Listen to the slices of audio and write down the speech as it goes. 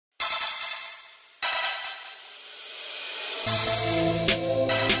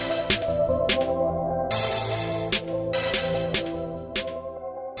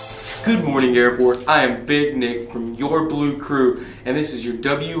Good morning, Airport. I am Big Nick from your Blue Crew, and this is your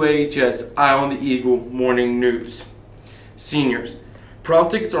WAHS Eye on the Eagle morning news. Seniors, prom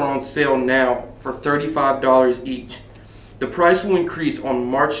tickets are on sale now for $35 each. The price will increase on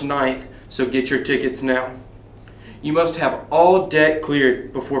March 9th, so get your tickets now. You must have all debt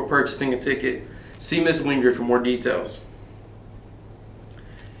cleared before purchasing a ticket. See Ms. Winger for more details.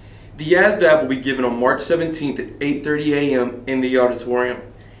 The ASVAB will be given on March 17th at 8:30 a.m. in the auditorium.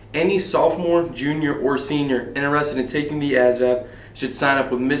 Any sophomore, junior, or senior interested in taking the ASVAB should sign up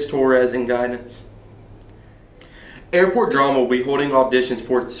with Ms. Torres in guidance. Airport Drama will be holding auditions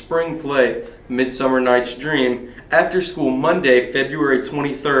for its spring play, Midsummer Night's Dream, after school Monday, February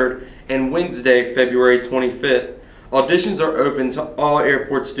 23rd and Wednesday, February 25th. Auditions are open to all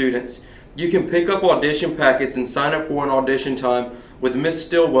airport students. You can pick up audition packets and sign up for an audition time with Ms.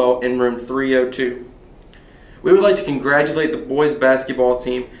 Stillwell in room 302. We would like to congratulate the boys basketball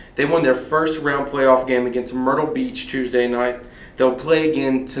team. They won their first round playoff game against Myrtle Beach Tuesday night. They'll play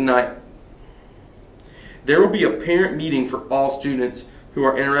again tonight. There will be a parent meeting for all students who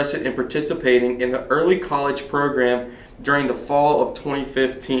are interested in participating in the early college program during the fall of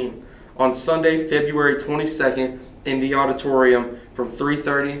 2015 on Sunday, February 22nd in the auditorium from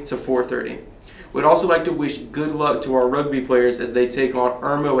 3:30 to 4:30. We'd also like to wish good luck to our rugby players as they take on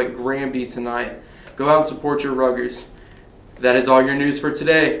Irmo at Granby tonight. Go out and support your Ruggers. That is all your news for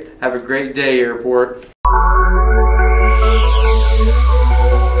today. Have a great day, Airport.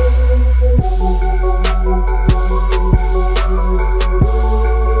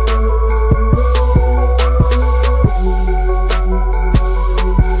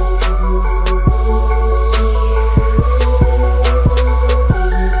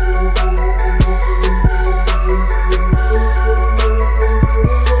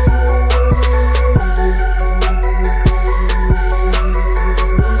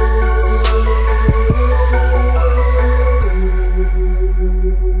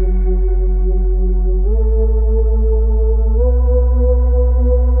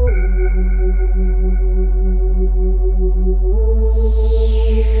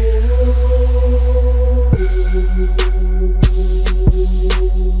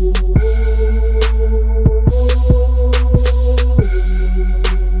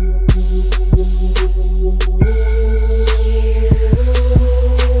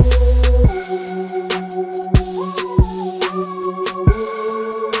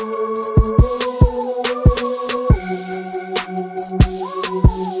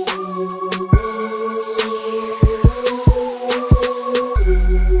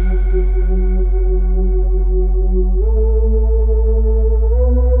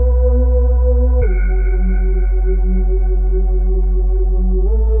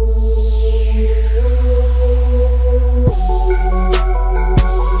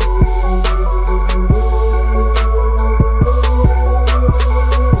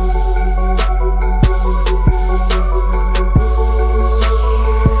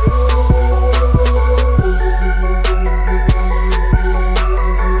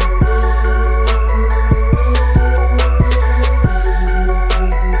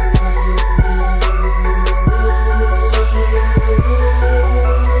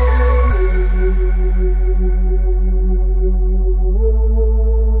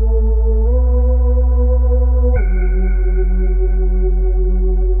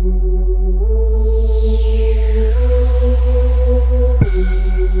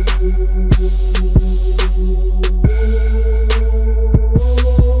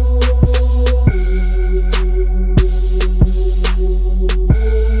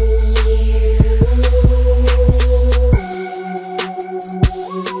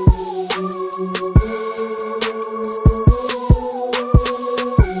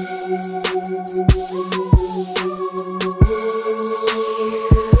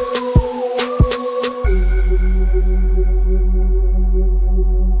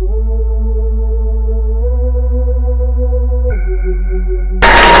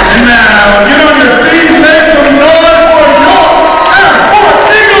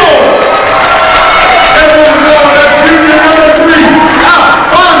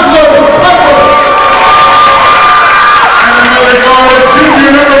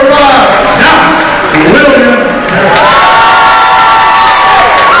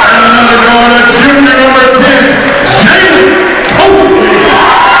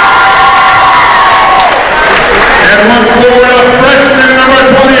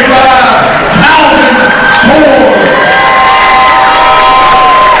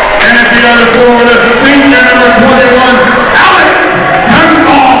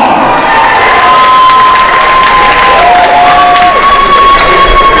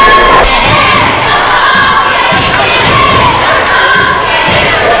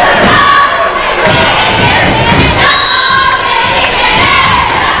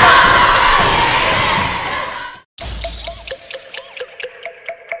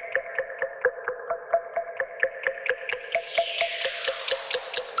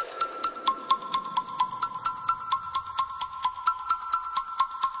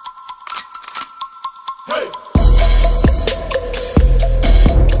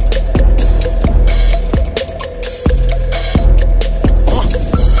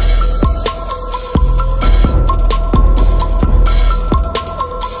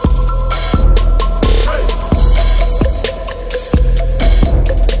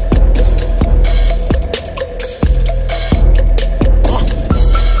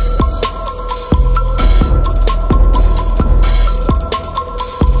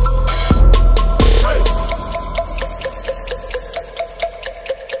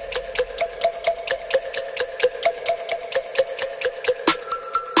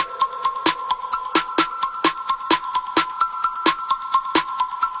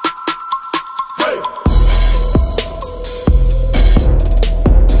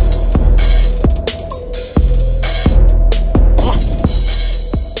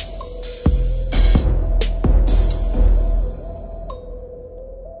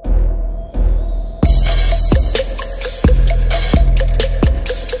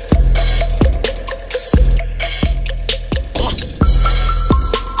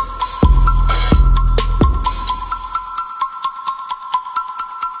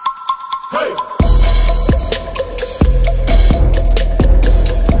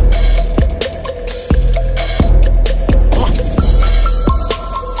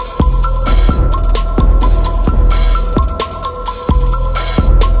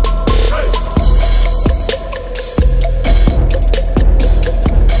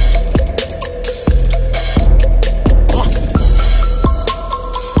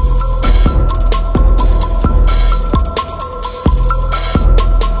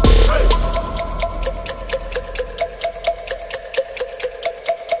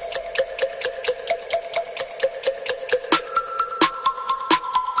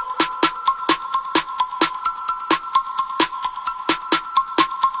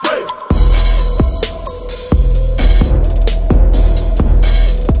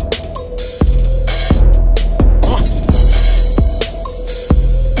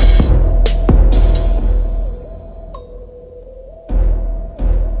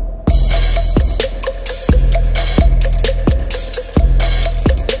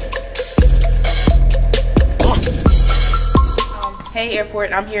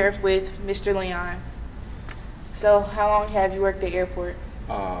 Airport, and I'm here with Mr. Leon. So, how long have you worked at the airport?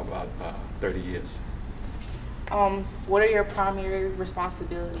 About 30 years. What are your primary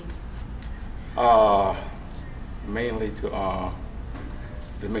responsibilities? Mainly to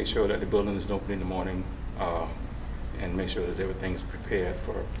make sure that the building is open in the morning, and make sure that everything's prepared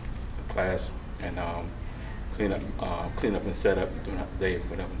for the class, and clean up and set up during the day,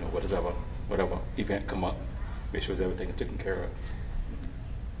 whatever event come up. Make sure everything is taken care of.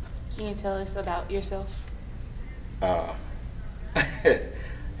 Can you tell us about yourself? Well,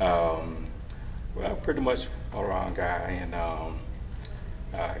 pretty much all around guy, and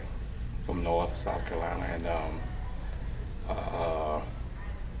I from North South Carolina,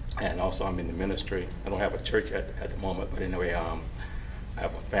 and also I'm in the ministry. I don't have a church at the moment, but anyway, I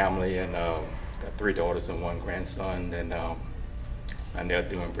have a family, and got 3 daughters and 1 grandson, and they're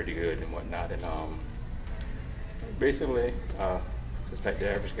doing pretty good and whatnot, and basically just like the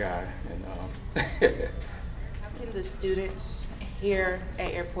average guy. And How can the students here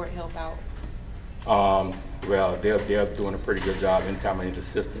at Airport help out? Well, they're doing a pretty good job. Anytime I need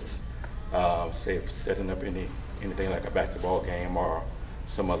assistance, say if setting up anything like a basketball game or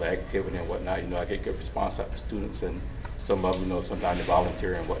some other activity and whatnot, I get good response out of the students, and some of them, sometimes they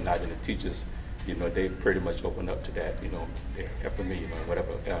volunteer and whatnot, and the teachers, they pretty much open up to that. They're helping me,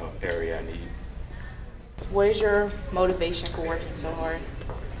 whatever area I need. What is your motivation for working so hard?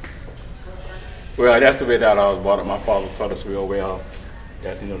 Well, that's the way that I was brought up. My father taught us real well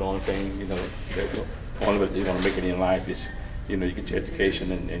that, the only thing, the only way you're going to make it in life is, you get your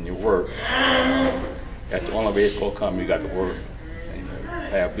education and your work. That's the only way it's going to come. You got to work.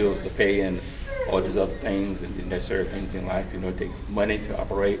 Have bills to pay and all these other things and necessary things in life. It takes money to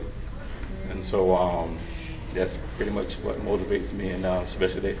operate. And so that's pretty much what motivates me, and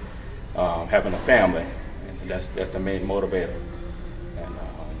especially having a family. And that's the main motivator. And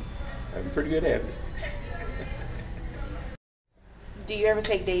I'm pretty good at it. Do you ever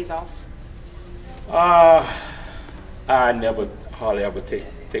take days off? I never, hardly ever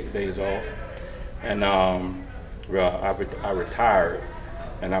take days off. And well, I retired,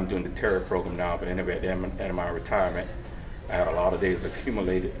 and I'm doing the terror program now. But anyway, at the end of my retirement, I had a lot of days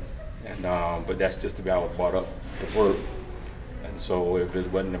accumulated, and but that's just the way I was brought up to work. And so if there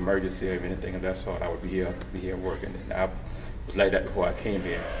wasn't an emergency or anything of that sort, I would be here working. And I was like that before I came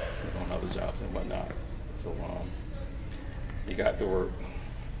here, on other jobs and whatnot. So you got to work.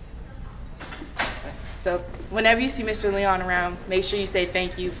 So whenever you see Mr. Leon around, make sure you say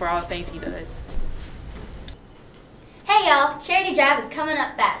thank you for all the things he does. Hey y'all, Charity Drive is coming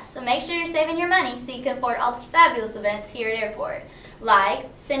up fast, so make sure you're saving your money so you can afford all the fabulous events here at Airport, like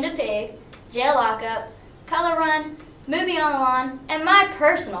Send a Pig, Jail Lockup, Color Run, Movie on the Lawn, and my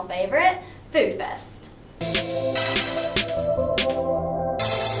personal favorite, Food Fest.